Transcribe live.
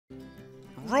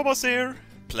Robos here,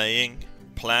 playing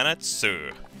Planet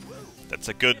Zoo. That's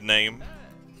a good name,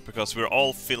 because we're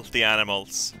all filthy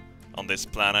animals on this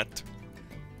planet.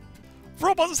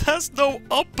 Robos has no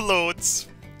uploads!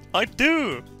 I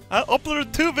do! I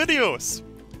uploaded 2 videos!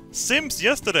 Sims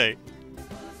yesterday.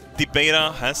 The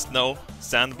beta has no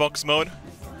sandbox mode,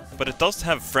 but it does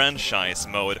have franchise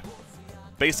mode.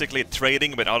 Basically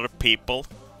trading with other people.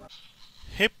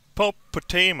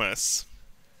 Hippopotatous.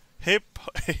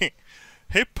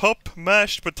 Hip-hop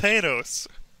mashed potatoes.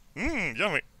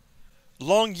 Yummy.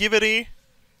 Longevity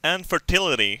and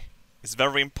fertility is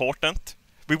very important.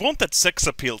 We want that sex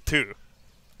appeal too.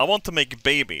 I want to make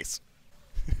babies.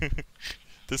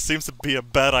 This seems to be a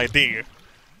bad idea.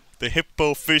 The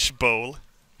hippo fish bowl.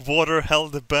 Water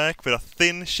held back with a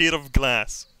thin sheet of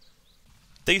glass.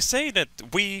 They say that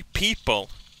we people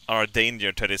are a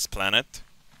danger to this planet.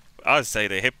 I say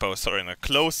the hippos are in a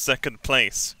close second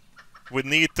place. We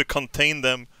need to contain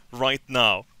them right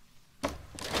now.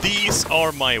 These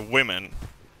are my women.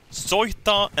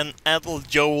 Soita and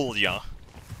Adeljolia.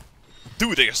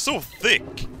 Dude, they are so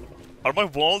thick! Are my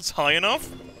walls high enough?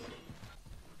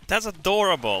 That's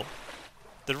adorable.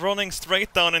 They're running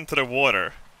straight down into the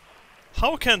water.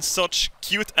 How can such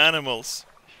cute animals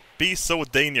be so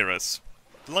dangerous?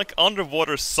 They're like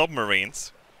underwater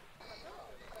submarines.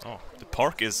 Oh, the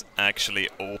park is actually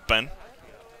open.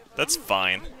 That's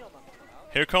fine.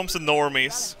 Here comes the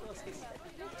normies.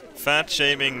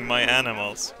 Fat-shaming my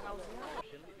animals.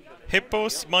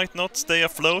 Hippos might not stay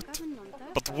afloat,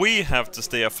 but we have to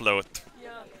stay afloat.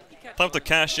 Time to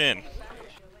cash in.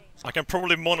 I can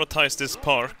probably monetize this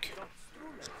park,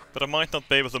 but I might not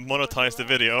be able to monetize the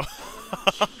video.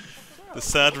 The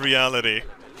sad reality.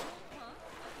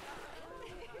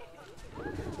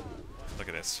 Look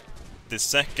at this. The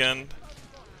second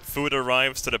food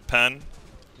arrives to the pen,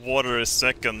 water is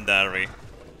secondary.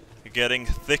 Getting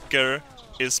thicker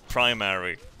is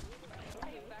primary.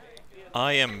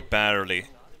 I am barely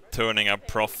turning a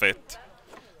profit,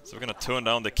 so we're gonna turn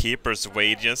down the keeper's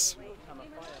wages.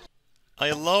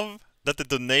 I love that the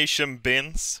donation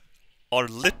bins are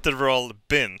literal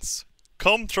bins.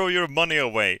 Come throw your money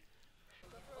away.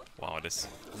 Wow, there's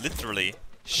literally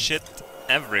shit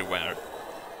everywhere.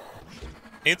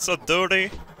 It's a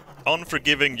dirty,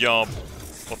 unforgiving job,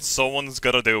 but someone's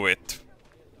gotta do it.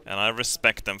 And I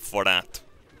respect them for that.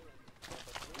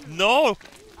 No!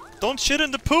 Don't shit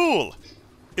in the pool!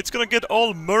 It's gonna get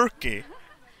all murky.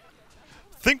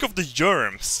 Think of the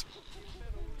germs.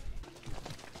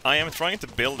 I am trying to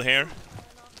build here,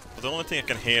 but the only thing I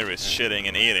can hear is shitting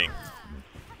and eating.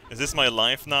 Is this my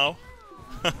life now?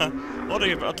 What are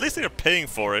you, at least they're paying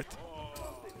for it.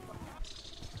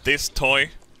 This toy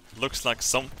looks like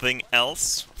something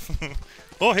else.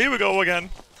 Oh, here we go again.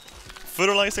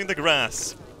 Fertilizing the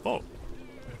grass. Oh.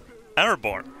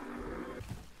 Airborne.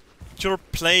 You're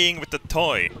playing with the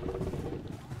toy.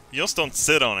 You just don't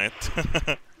sit on it.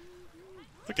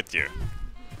 Look at you.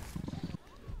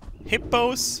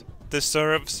 Hippos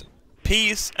deserves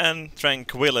peace and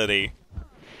tranquility.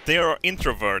 They are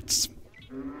introverts.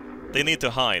 They need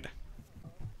to hide.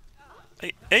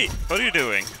 Hey, what are you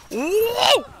doing?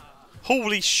 Whoa!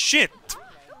 Holy shit!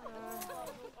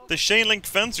 The chain link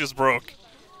fence just broke.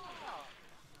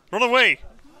 Run away!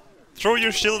 Throw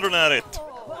your children at it.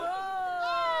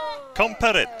 Come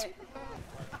pet it.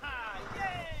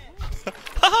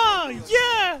 Haha!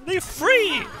 Yeah! They're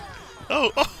free!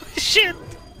 Oh, shit!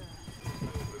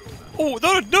 Oh,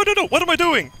 no! What am I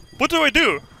doing? What do I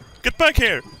do? Get back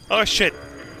here! Oh, shit.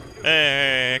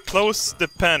 Close the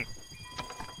pen.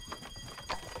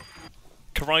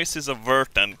 Crisis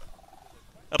averted.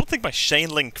 I don't think my chain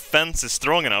link fence is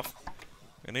strong enough.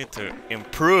 I need to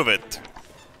improve it.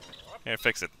 Here,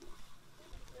 fix it.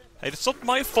 Hey, it's not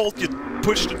my fault you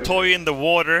pushed the toy in the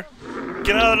water.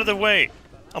 Get out of the way.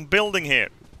 I'm building here.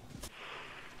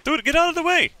 Dude, get out of the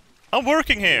way. I'm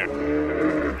working here.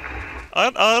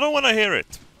 I don't want to hear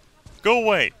it. Go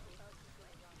away.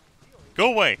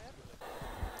 Go away.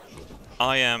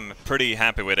 I am pretty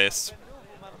happy with this.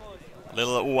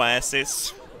 Little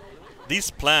oasis.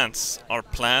 These plants are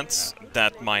plants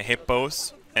that my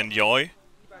hippos enjoy.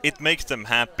 It makes them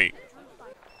happy.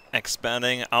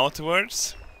 Expanding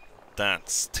outwards?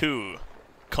 That's too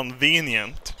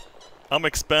convenient. I'm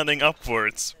expanding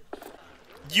upwards.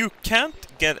 You can't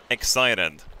get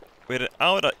excited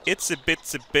without a itsy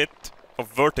bitsy bit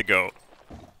of vertigo.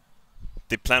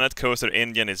 The Planet Coaster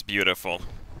engine is beautiful.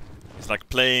 It's like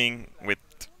playing with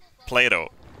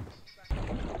Play-Doh.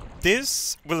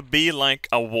 This will be like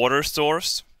a water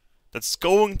source that's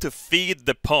going to feed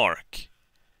the park.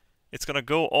 It's gonna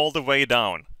go all the way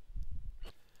down.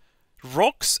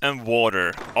 Rocks and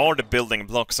water are the building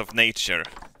blocks of nature.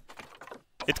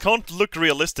 It can't look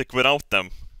realistic without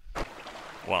them.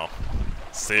 Wow.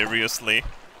 Seriously?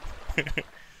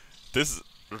 This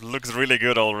looks really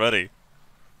good already.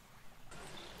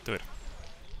 Dude,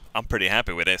 I'm pretty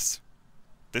happy with this.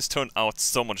 This turned out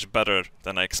so much better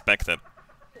than I expected.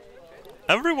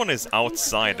 Everyone is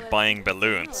outside buying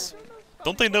balloons.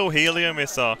 Don't they know helium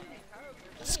is a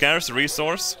scarce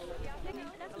resource?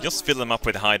 Just fill them up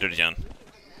with hydrogen.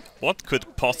 What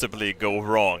could possibly go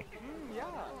wrong?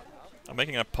 I'm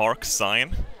making a park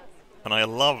sign, and I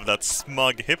love that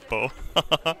smug hippo.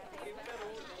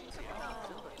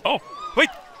 Oh, wait!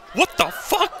 What the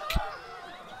fuck?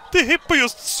 The hippo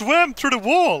just swam through the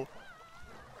wall!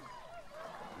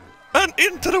 And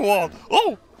into the wall!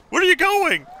 Oh! Where are you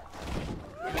going?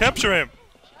 Capture him!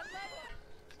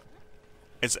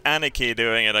 It's Aniki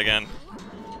doing it again.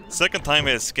 Second time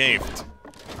he escaped.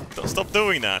 Don't stop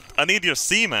doing that. I need your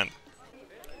semen.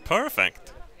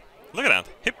 Perfect. Look at that.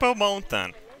 Hippo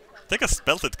Mountain. I think I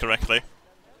spelled it correctly.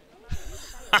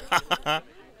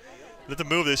 Let me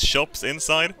move these shops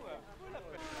inside.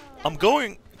 I'm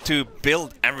going to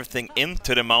build everything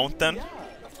into the mountain.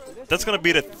 That's gonna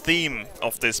be the theme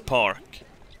of this park.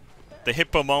 The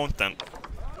Hippo Mountain.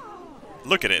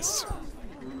 Look at this.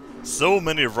 So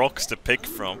many rocks to pick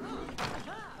from.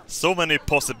 So many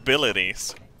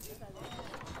possibilities.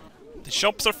 The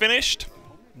shops are finished.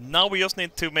 Now we just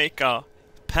need to make a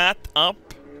path up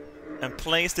and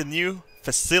place the new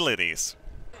facilities.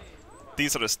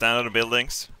 These are the standard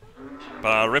buildings,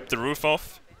 but I'll rip the roof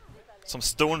off. Some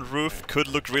stone roof could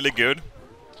look really good.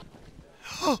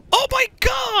 Oh my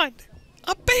god!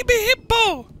 A baby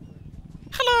hippo!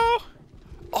 Hello!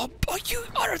 Oh, you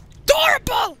are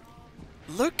adorable!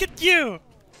 Look at you!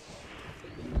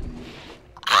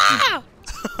 Ah!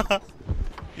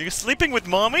 You're sleeping with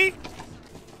mommy?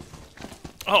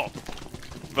 Oh.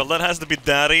 Well, that has to be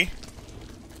daddy.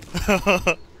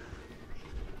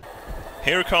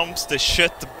 Here comes the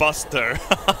shit buster.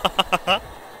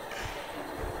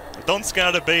 Don't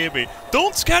scare the baby.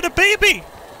 Don't scare the baby!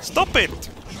 Stop it!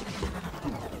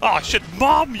 Oh shit,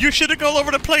 mom! You shitting all over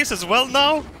the place as well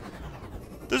now?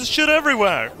 There's shit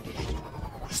everywhere!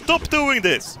 Stop doing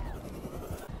this!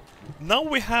 Now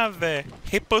we have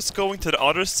hippos going to the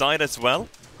other side as well.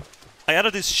 I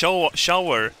added these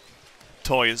shower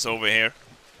toys over here,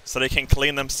 so they can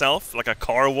clean themselves like a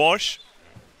car wash.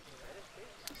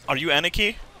 Are you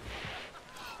Aniki?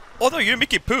 Oh no, you're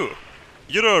Mickey Pooh!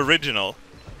 You're the original.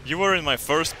 You were in my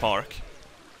first park.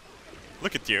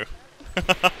 Look at you.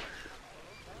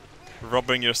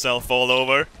 Rubbing yourself all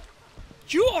over.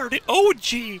 You are the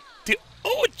OG! The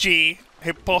OG!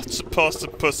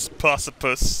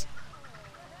 Hippopotatous.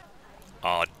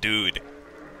 Aw, dude.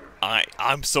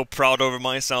 I'm so proud over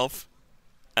myself.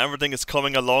 Everything is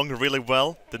coming along really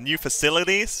well. The new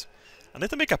facilities. I need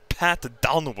to make a path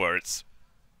downwards.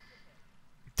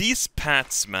 These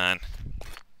paths, man.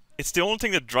 It's the only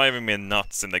thing that's driving me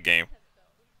nuts in the game.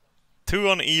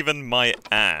 Too uneven my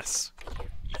ass.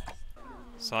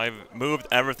 So I've moved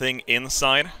everything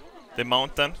inside the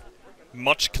mountain.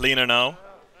 Much cleaner now.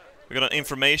 We got an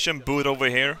information booth over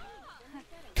here.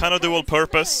 Kind of dual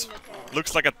purpose.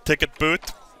 Looks like a ticket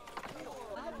booth.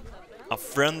 A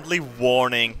friendly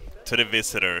warning to the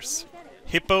visitors.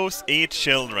 Hippos eat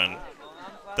children.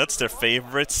 That's their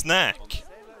favorite snack.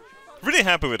 Really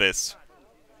happy with this.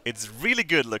 It's really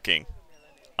good looking.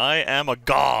 I am a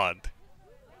god.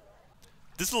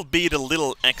 This will be the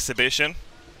little exhibition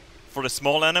for the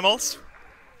small animals.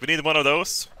 We need one of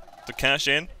those to cash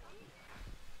in.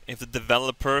 If the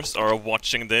developers are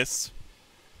watching this,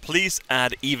 please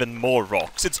add even more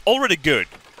rocks. It's already good,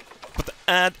 but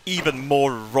add even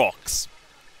more rocks.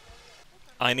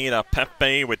 I need a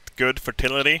Pepe with good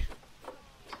fertility.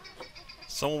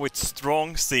 Someone with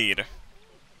strong seed.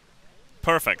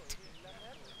 Perfect.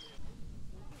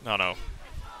 No.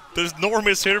 There's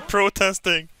normies here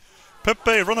protesting.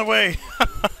 Pepe, run away!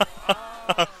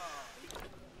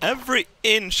 Every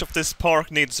inch of this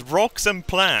park needs rocks and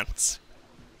plants.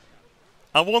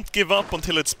 I won't give up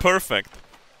until it's perfect.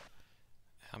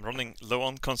 I'm running low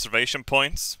on conservation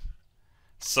points,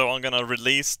 so I'm gonna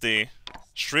release the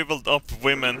shriveled up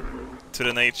women to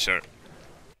the nature.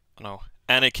 Oh no,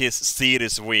 Aniki's seed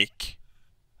is weak.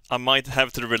 I might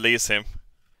have to release him.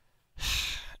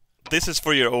 This is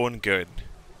for your own good.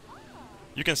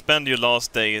 You can spend your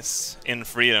last days in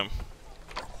freedom.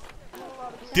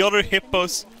 The other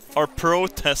hippos are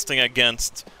protesting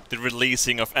against the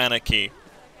releasing of Aniki.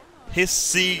 His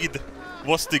seed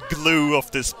was the glue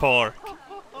of this park.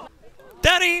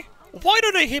 Daddy, why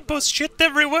do the hippos shit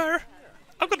everywhere?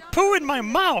 I've got poo in my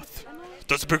mouth.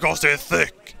 That's because they're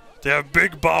thick. They have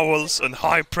big bowels and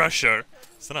high pressure.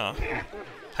 Så now,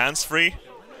 hands free.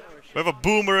 We have a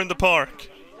boomer in the park.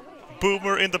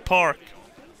 Boomer in the park.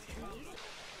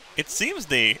 It seems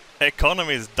the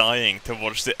economy is dying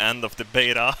towards the end of the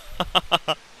beta.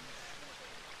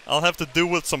 I'll have to do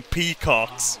with some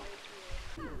peacocks.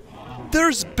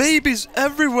 There's babies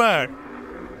everywhere!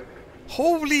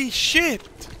 Holy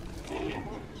shit!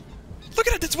 Look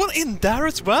at that, there's one in there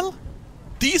as well!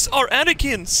 These are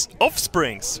Anakin's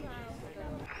offsprings!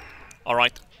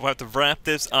 Alright, we have to wrap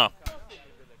this up.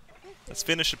 Let's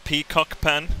finish the peacock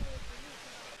pen.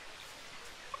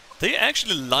 They're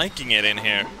actually liking it in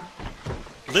here.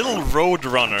 Little road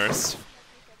runners.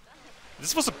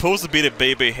 This was supposed to be the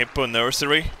baby hippo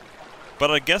nursery, but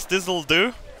I guess this'll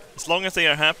do, as long as they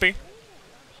are happy.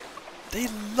 They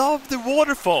love the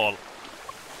waterfall!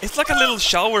 It's like a little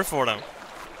shower for them.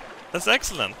 That's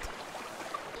excellent.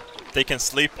 They can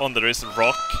sleep under this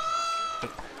rock.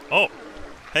 Oh,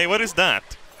 hey, what is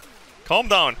that? Calm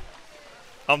down.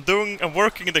 I'm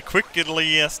working the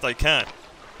quickest I can.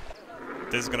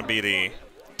 This is gonna be the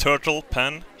turtle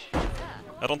pen.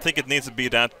 I don't think it needs to be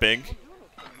that big.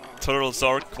 Turtles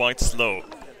are quite slow.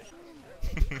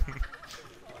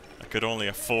 I could only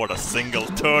afford a single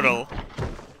turtle.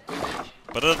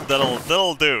 But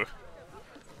that'll do.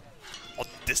 Oh,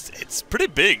 it's pretty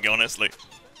big, honestly.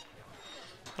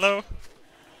 Hello.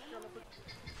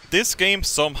 This game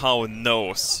somehow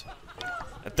knows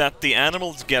that the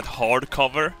animals get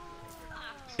hardcover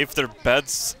if their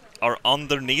beds are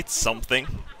underneath something.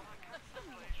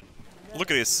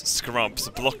 Look at these scrubs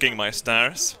blocking my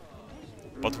stairs.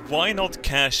 But why not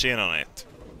cash in on it?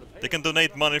 They can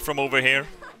donate money from over here.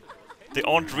 They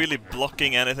aren't really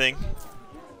blocking anything.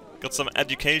 Got some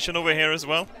education over here as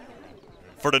well.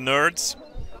 For the nerds.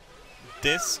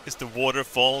 This is the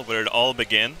waterfall where it all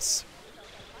begins.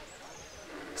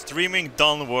 Streaming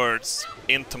downwards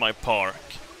into my park.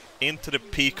 Into the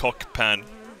peacock pen.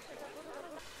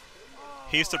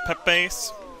 Here's the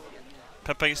Pepe's.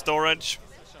 Pepe storage.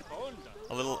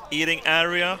 A little eating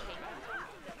area.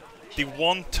 The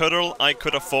one turtle I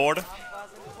could afford.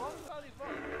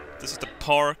 This is the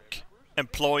park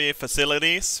employee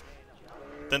facilities.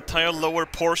 The entire lower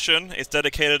portion is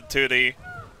dedicated to the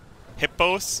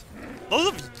hippos. Lots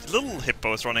of little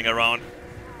hippos running around.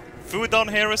 Food down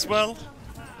here as well.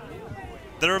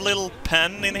 Their little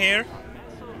pen in here.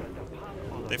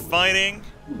 They're fighting.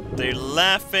 They're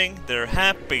laughing. They're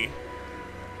happy.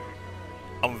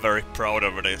 I'm very proud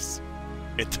over this.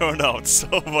 It turned out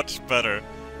so much better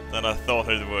than I thought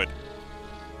it would.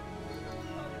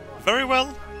 Very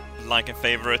well. Like and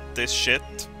favorite this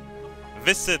shit.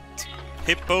 Visit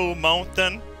Hippo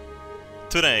Mountain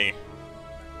today.